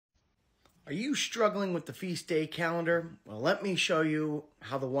Are you struggling with the feast day calendar? Well, let me show you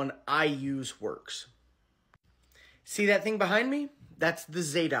how the one I use works. See that thing behind me? That's the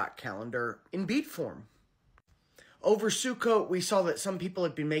Zadok calendar in bead form. Over Sukkot, we saw that some people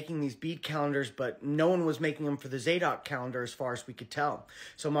had been making these bead calendars, but no one was making them for the Zadok calendar as far as we could tell.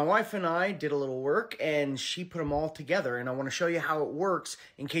 So my wife and I did a little work, and she put them all together, and I want to show you how it works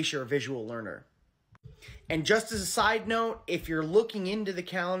in case you're a visual learner. And just as a side note, if you're looking into the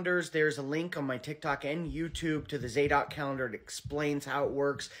calendars, there's a link on my TikTok and YouTube to the Zadok calendar. It explains how it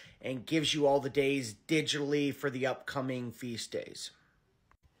works and gives you all the days digitally for the upcoming feast days.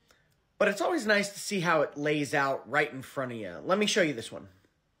 But it's always nice to see how it lays out right in front of you. Let me show you this one.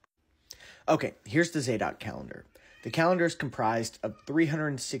 Okay, here's the Zadok calendar. The calendar is comprised of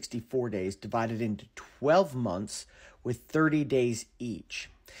 364 days divided into 12 months with 30 days each.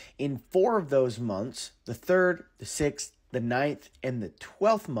 In 4 of those months, the 3rd, the 6th, the 9th, and the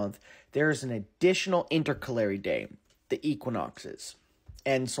 12th month, there is an additional intercalary day, the equinoxes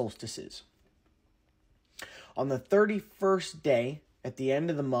and solstices. On the 31st day, at the end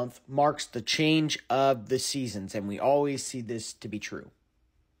of the month, marks the change of the seasons, and we always see this to be true.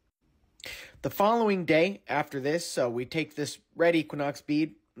 The following day after this, so we take this red equinox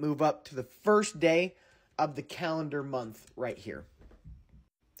bead, move up to the first day of the calendar month right here.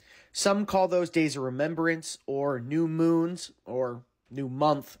 Some call those days a remembrance or new moons, or new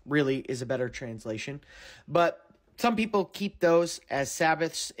month really is a better translation. But some people keep those as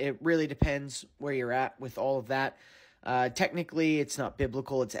Sabbaths. It really depends where you're at with all of that. Technically, it's not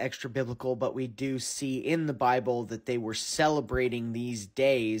biblical, it's extra biblical, but we do see in the Bible that they were celebrating these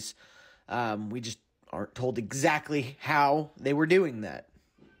days. We just aren't told exactly how they were doing that.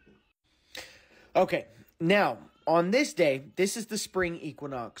 Okay, now, on this day, this is the spring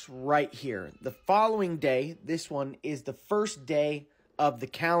equinox right here. The following day, this one is the first day of the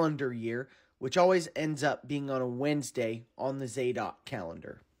calendar year, which always ends up being on a Wednesday on the Zadok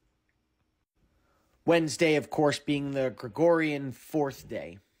calendar. Wednesday, of course, being the Gregorian 4th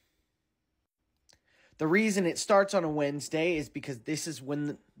day. The reason it starts on a Wednesday is because this is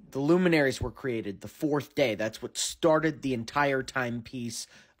when the luminaries were created, the 4th day. That's what started the entire timepiece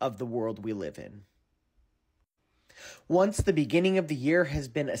of the world we live in. Once the beginning of the year has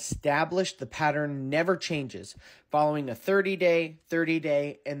been established, the pattern never changes, following a 30-day,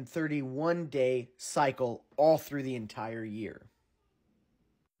 30-day, and 31-day cycle all through the entire year.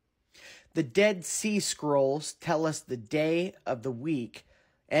 The Dead Sea Scrolls tell us the day of the week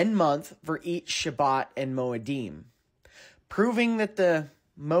and month for each Shabbat and Moedim, proving that the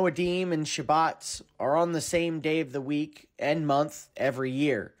Moedim and Shabbats are on the same day of the week and month every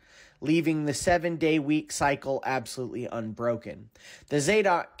year, leaving the 7-day week cycle absolutely unbroken. The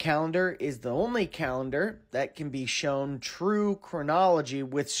Zadok calendar is the only calendar that can be shown true chronology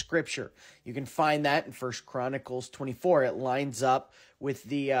with Scripture. You can find that in 1 Chronicles 24. It lines up with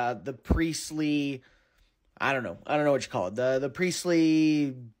the priestly, I don't know what you call it, the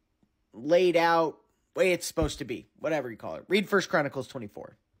priestly laid out way it's supposed to be, whatever you call it. Read 1 Chronicles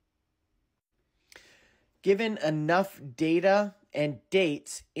 24. Given enough data and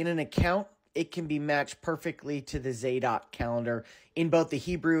dates in an account, it can be matched perfectly to the Zadok calendar in both the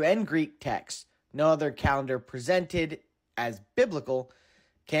Hebrew and Greek texts. No other calendar presented as biblical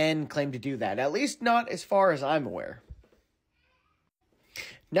can claim to do that, at least not as far as I'm aware.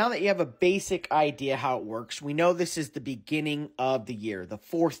 Now that you have a basic idea how it works, we know this is the beginning of the year, the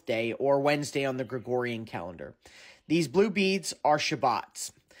 4th day or Wednesday on the Gregorian calendar. These blue beads are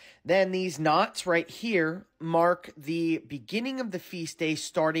Shabbats. Then these knots right here mark the beginning of the feast day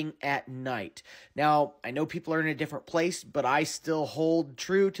starting at night. Now, I know people are in a different place, but I still hold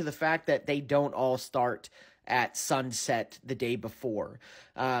true to the fact that they don't all start at sunset the day before.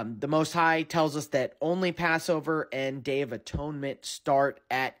 The Most High tells us that only Passover and Day of Atonement start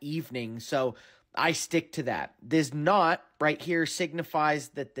at evening, so I stick to that. This knot right here signifies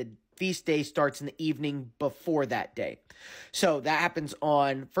that the feast day starts in the evening before that day. So that happens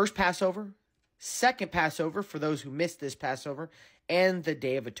on first Passover, second Passover for those who missed this Passover, and the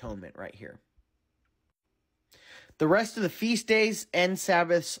Day of Atonement right here. The rest of the feast days and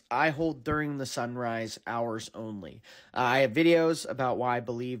Sabbaths I hold during the sunrise hours only. I have videos about why I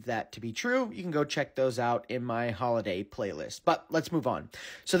believe that to be true. You can go check those out in my holiday playlist. But let's move on.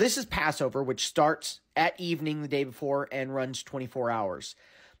 So this is Passover, which starts at evening the day before and runs 24 hours.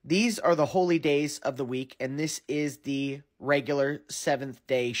 These are the holy days of the week, and this is the regular 7th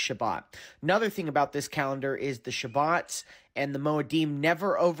day Shabbat. Another thing about this calendar is the Shabbats and the Moedim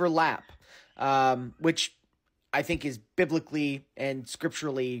never overlap, which I think is biblically and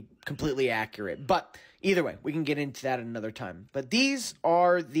scripturally completely accurate. But Either way, we can get into that another time. But these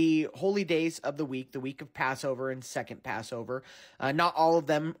are the holy days of the week of Passover and second Passover. Not all of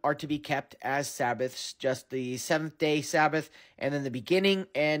them are to be kept as Sabbaths, just the seventh day Sabbath, and then the beginning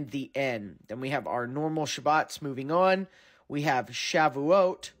and the end. Then we have our normal Shabbats moving on. We have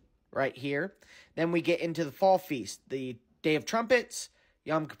Shavuot right here. Then we get into the fall feast, the Day of Trumpets,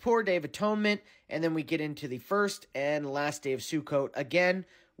 Yom Kippur, Day of Atonement, and then we get into the first and last day of Sukkot, again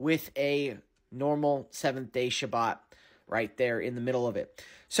with a normal seventh-day Shabbat right there in the middle of it.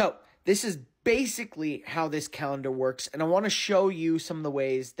 So this is basically how this calendar works, and I want to show you some of the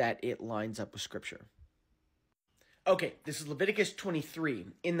ways that it lines up with Scripture. Okay, this is Leviticus 23.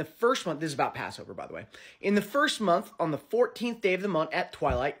 In the first month, this is about Passover, by the way. In the first month, on the 14th day of the month at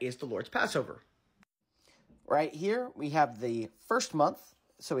twilight, is the Lord's Passover. Right here, we have the first month.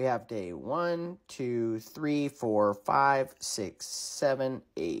 So we have day 1, 2, 3, 4, 5, 6, 7,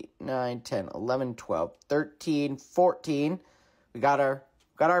 8, 9, 10, 11, 12, 13, 14. We got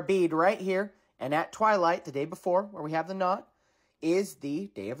our bead right here. And at twilight, the day before, where we have the knot, is the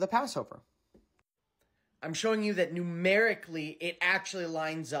day of the Passover. I'm showing you that numerically, it actually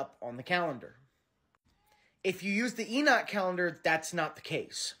lines up on the calendar. If you use the Enoch calendar, that's not the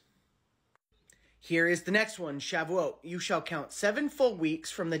case. Here is the next one, Shavuot. You shall count 7 full weeks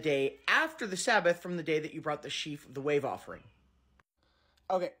from the day after the Sabbath, from the day that you brought the sheaf of the wave offering.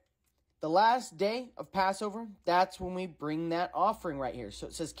 Okay, the last day of Passover, that's when we bring that offering right here. So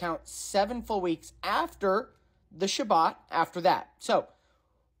it says count 7 full weeks after the Shabbat, after that. So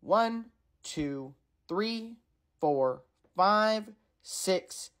 1, 2, 3, 4, 5,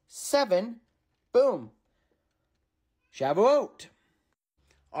 6, 7, boom, Shavuot.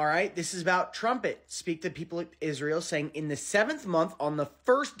 All right, this is about trumpet. Speak to the people of Israel, saying, in the 7th month, on the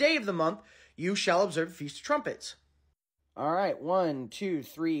first day of the month, you shall observe the Feast of Trumpets. All right, 1, 2,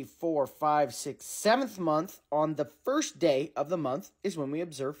 3, 4, 5, 6, 7th month, on the first day of the month is when we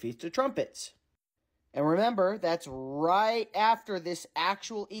observe Feast of Trumpets. And remember, that's right after this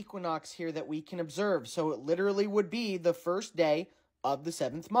actual equinox here that we can observe. So it literally would be the first day of the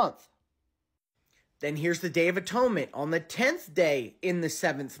 7th month. Then here's the Day of Atonement. On the 10th day in the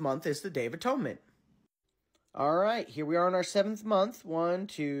 7th month is the Day of Atonement. All right, here we are in our 7th month. 1,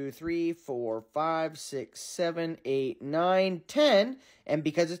 2, 3, 4, 5, 6, 7, 8, 9, 10. And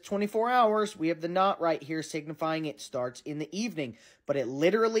because it's 24 hours, we have the knot right here signifying it starts in the evening. But it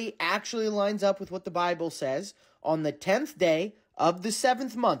literally actually lines up with what the Bible says on the 10th day of the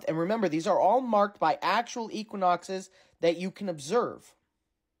 7th month. And remember, these are all marked by actual equinoxes that you can observe.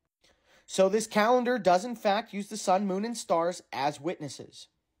 So this calendar does in fact use the sun, moon, and stars as witnesses.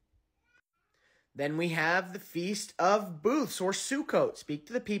 Then we have the Feast of Booths, or Sukkot. Speak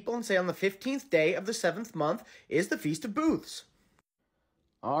to the people and say on the 15th day of the 7th month is the Feast of Booths.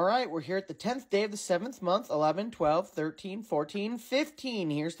 All right, we're here at the 10th day of the 7th month, 11, 12, 13, 14, 15.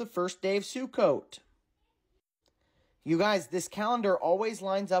 Here's the first day of Sukkot. You guys, this calendar always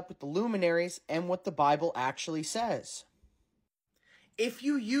lines up with the luminaries and what the Bible actually says. If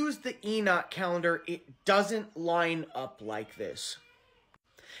you use the Enoch calendar, it doesn't line up like this.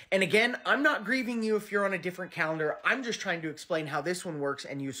 And again, I'm not grieving you if you're on a different calendar. I'm just trying to explain how this one works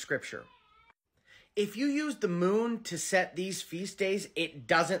and use Scripture. If you use the moon to set these feast days, it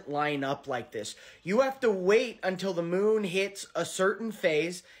doesn't line up like this. You have to wait until the moon hits a certain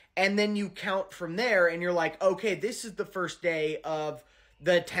phase, and then you count from there, and you're like, okay, this is the first day of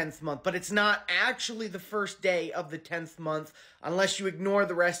the 10th month, but it's not actually the first day of the 10th month unless you ignore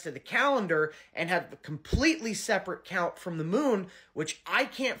the rest of the calendar and have a completely separate count from the moon, which I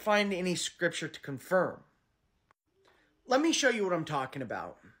can't find any scripture to confirm. Let me show you what I'm talking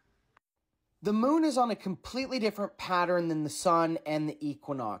about. The moon is on a completely different pattern than the sun and the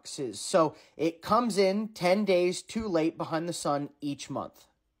equinoxes, so it comes in 10 days too late behind the sun each month,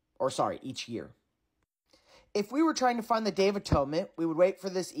 each year. If we were trying to find the Day of Atonement, we would wait for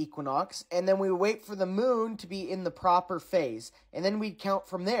this equinox, and then we would wait for the moon to be in the proper phase, and then we'd count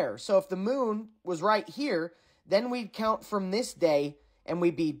from there. So if the moon was right here, then we'd count from this day, and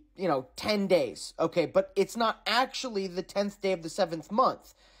we'd be, 10 days. Okay, but it's not actually the 10th day of the 7th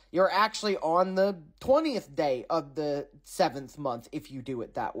month. You're actually on the 20th day of the 7th month if you do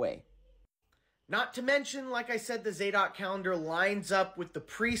it that way. Not to mention, like I said, the Zadok calendar lines up with the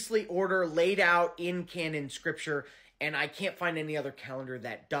priestly order laid out in canon scripture, and I can't find any other calendar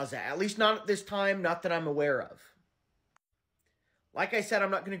that does that. At least not at this time, not that I'm aware of. Like I said,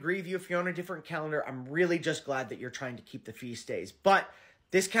 I'm not going to grieve you if you're on a different calendar. I'm really just glad that you're trying to keep the feast days. But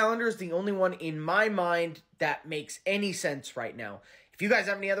this calendar is the only one in my mind that makes any sense right now. If you guys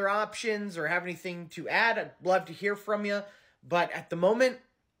have any other options or have anything to add, I'd love to hear from you. But at the moment,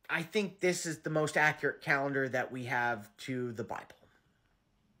 I think this is the most accurate calendar that we have to the Bible.